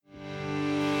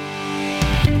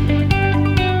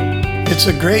It's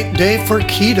a great day for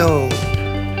keto.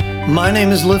 My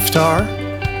name is Liftar,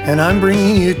 and I'm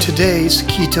bringing you today's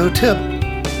keto tip.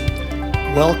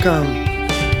 Welcome.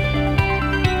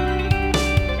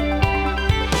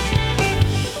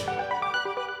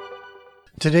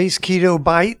 Today's keto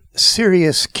bite,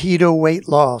 serious keto weight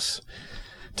loss.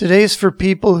 Today's for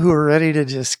people who are ready to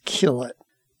just kill it,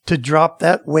 to drop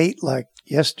that weight like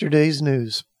yesterday's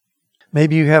news.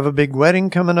 Maybe you have a big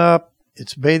wedding coming up.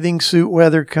 It's bathing suit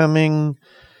weather coming.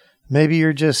 Maybe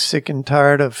you're just sick and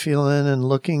tired of feeling and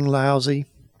looking lousy.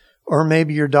 Or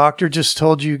maybe your doctor just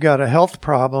told you got a health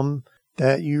problem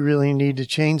that you really need to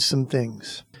change some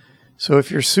things. So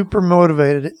if you're super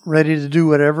motivated, ready to do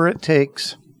whatever it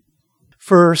takes,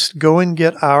 first go and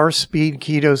get our Speed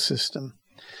Keto System.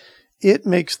 It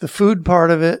makes the food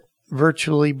part of it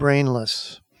virtually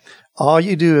brainless. All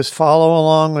you do is follow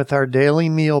along with our daily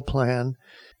meal plan.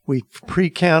 We've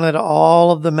pre-counted all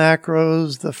of the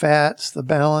macros, the fats, the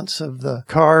balance of the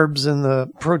carbs and the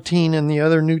protein and the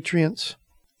other nutrients.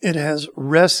 It has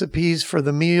recipes for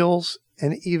the meals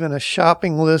and even a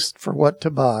shopping list for what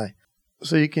to buy.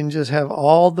 So you can just have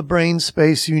all the brain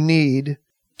space you need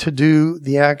to do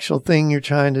the actual thing you're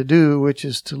trying to do, which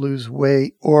is to lose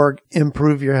weight or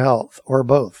improve your health, or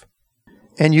both.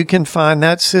 And you can find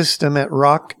that system at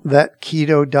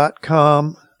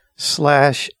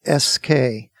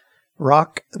rockthatketo.com/SK.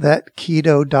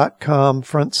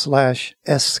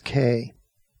 rockthatketo.com/SK.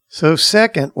 So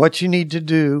second, what you need to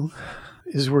do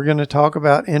is we're going to talk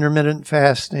about intermittent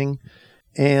fasting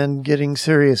and getting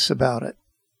serious about it.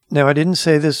 Now, I didn't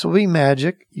say this will be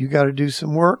magic. You got to do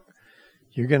some work.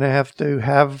 You're going to have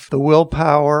the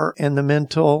willpower and the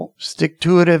mental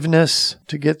stick-to-itiveness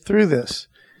to get through this.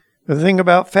 The thing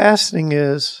about fasting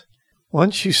is,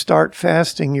 once you start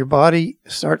fasting, your body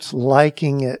starts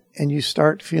liking it and you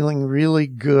start feeling really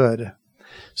good.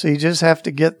 So you just have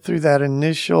to get through that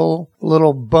initial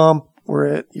little bump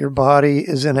where your body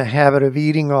is in a habit of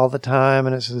eating all the time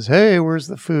and it says, hey, where's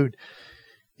the food?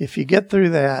 If you get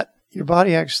through that, your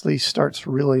body actually starts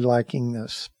really liking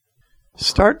this.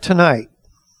 Start tonight.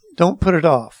 Don't put it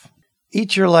off.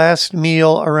 Eat your last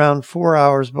meal around 4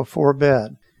 hours before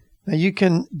bed. Now, you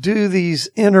can do these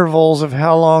intervals of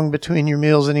how long between your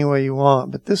meals any way you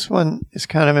want, but this one is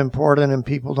kind of important and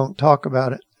people don't talk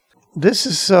about it. This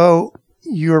is so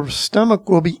your stomach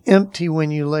will be empty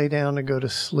when you lay down to go to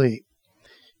sleep.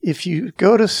 If you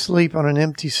go to sleep on an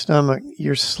empty stomach,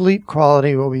 your sleep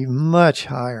quality will be much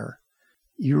higher.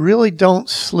 You really don't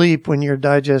sleep when you're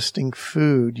digesting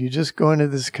food. You just go into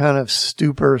this kind of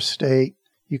stupor state.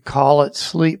 You call it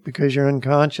sleep because you're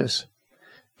unconscious.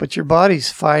 But your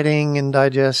body's fighting and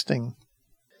digesting.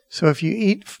 So if you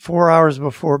eat 4 hours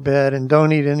before bed and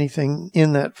don't eat anything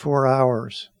in that 4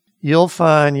 hours, you'll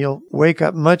find you'll wake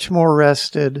up much more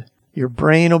rested, your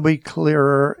brain will be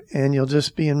clearer, and you'll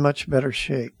just be in much better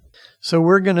shape. So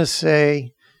we're going to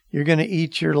say you're going to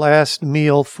eat your last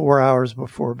meal 4 hours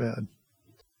before bed.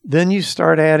 Then you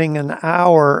start adding an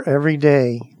hour every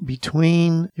day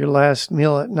between your last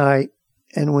meal at night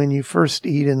and when you first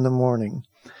eat in the morning.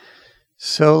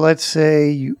 So let's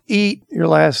say you eat your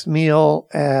last meal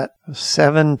at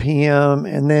 7 p.m.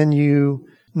 and then you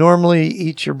normally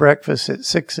eat your breakfast at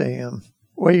 6 a.m.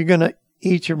 Well, you're going to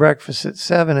eat your breakfast at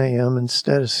 7 a.m.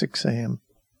 instead of 6 a.m.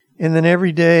 And then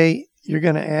every day you're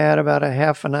going to add about a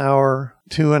half an hour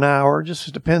to an hour.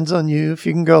 Just depends on you. If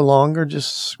you can go longer,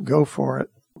 just go for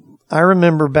it. I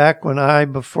remember back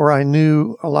before I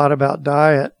knew a lot about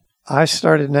diet, I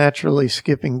started naturally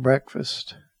skipping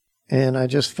breakfast. And I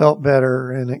just felt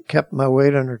better, and it kept my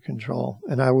weight under control,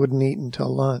 and I wouldn't eat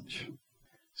until lunch.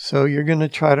 So you're going to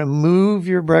try to move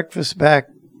your breakfast back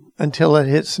until it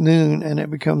hits noon and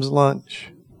it becomes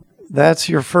lunch. That's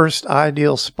your first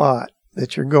ideal spot,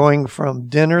 that you're going from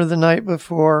dinner the night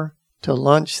before to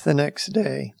lunch the next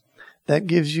day. That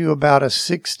gives you about a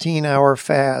 16-hour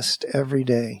fast every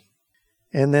day.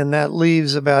 And then that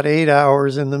leaves about 8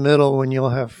 hours in the middle when you'll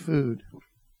have food.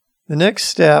 The next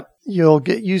step, you'll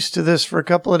get used to this for a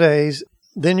couple of days.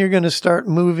 Then you're going to start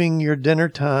moving your dinner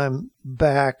time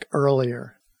back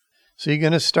earlier. So you're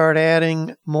going to start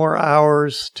adding more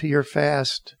hours to your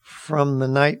fast from the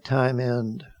nighttime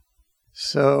end.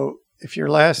 So if your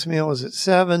last meal was at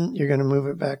 7, you're going to move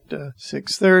it back to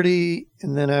 6:30.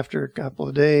 And then after a couple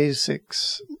of days,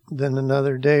 6, then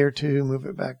another day or two, move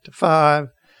it back to 5.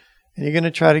 And you're going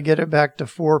to try to get it back to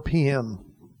 4 p.m.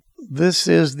 This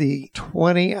is the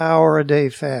 20-hour-a-day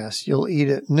fast. You'll eat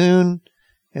at noon,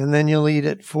 and then you'll eat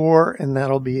at 4, and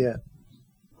that'll be it.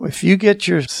 If you get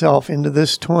yourself into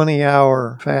this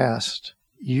 20-hour fast,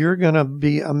 you're going to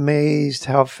be amazed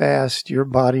how fast your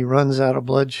body runs out of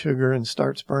blood sugar and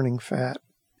starts burning fat.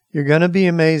 you're going to be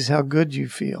amazed how good you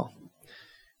feel.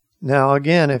 Now,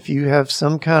 again, if you have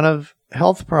some kind of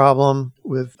health problem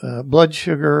with blood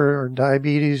sugar or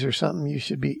diabetes or something, you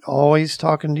should be always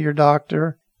talking to your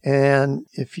doctor. And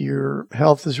if your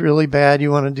health is really bad,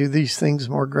 you want to do these things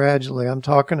more gradually. I'm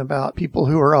talking about people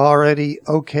who are already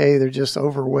okay, they're just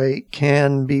overweight,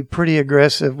 can be pretty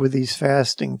aggressive with these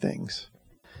fasting things.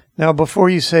 Now, before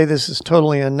you say this is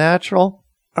totally unnatural,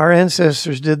 our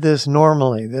ancestors did this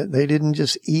normally. They didn't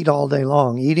just eat all day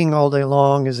long. Eating all day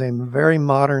long is a very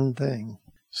modern thing.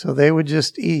 So they would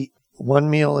just eat 1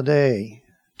 meal a day,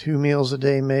 2 meals a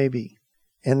day maybe.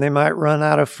 And they might run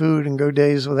out of food and go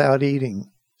days without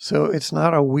eating. So it's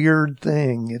not a weird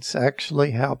thing. It's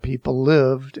actually how people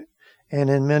lived. And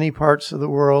in many parts of the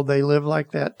world, they live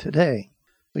like that today.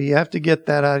 So you have to get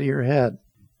that out of your head.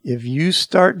 If you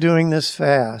start doing this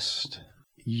fast,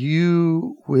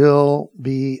 you will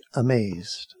be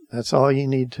amazed. That's all you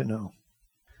need to know.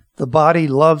 The body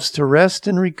loves to rest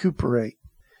and recuperate.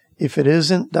 If it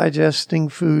isn't digesting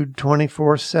food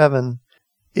 24/7,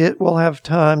 it will have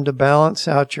time to balance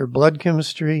out your blood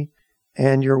chemistry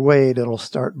and your weight. It'll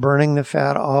start burning the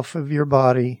fat off of your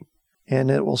body,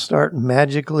 and it will start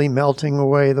magically melting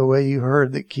away the way you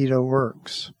heard that keto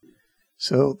works.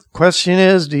 So the question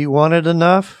is, do you want it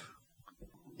enough?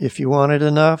 If you want it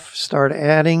enough, start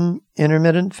adding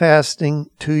intermittent fasting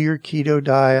to your keto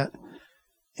diet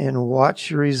and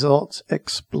watch your results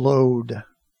explode.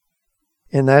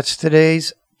 And that's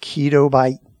today's Keto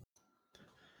Bite.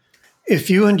 If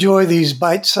you enjoy these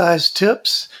bite-sized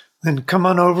tips, then come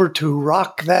on over to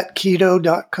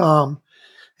rockthatketo.com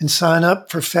and sign up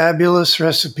for fabulous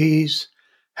recipes,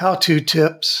 how-to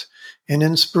tips, and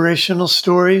inspirational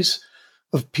stories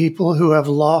of people who have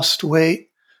lost weight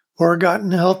or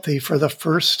gotten healthy for the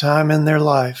first time in their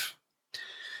life.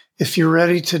 If you're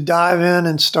ready to dive in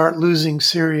and start losing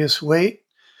serious weight,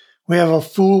 we have a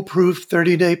foolproof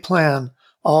 30-day plan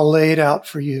all laid out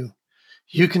for you.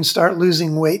 You can start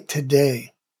losing weight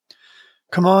today.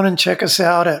 Come on and check us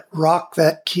out at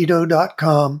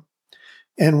rockthatketo.com,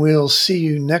 and we'll see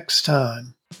you next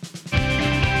time.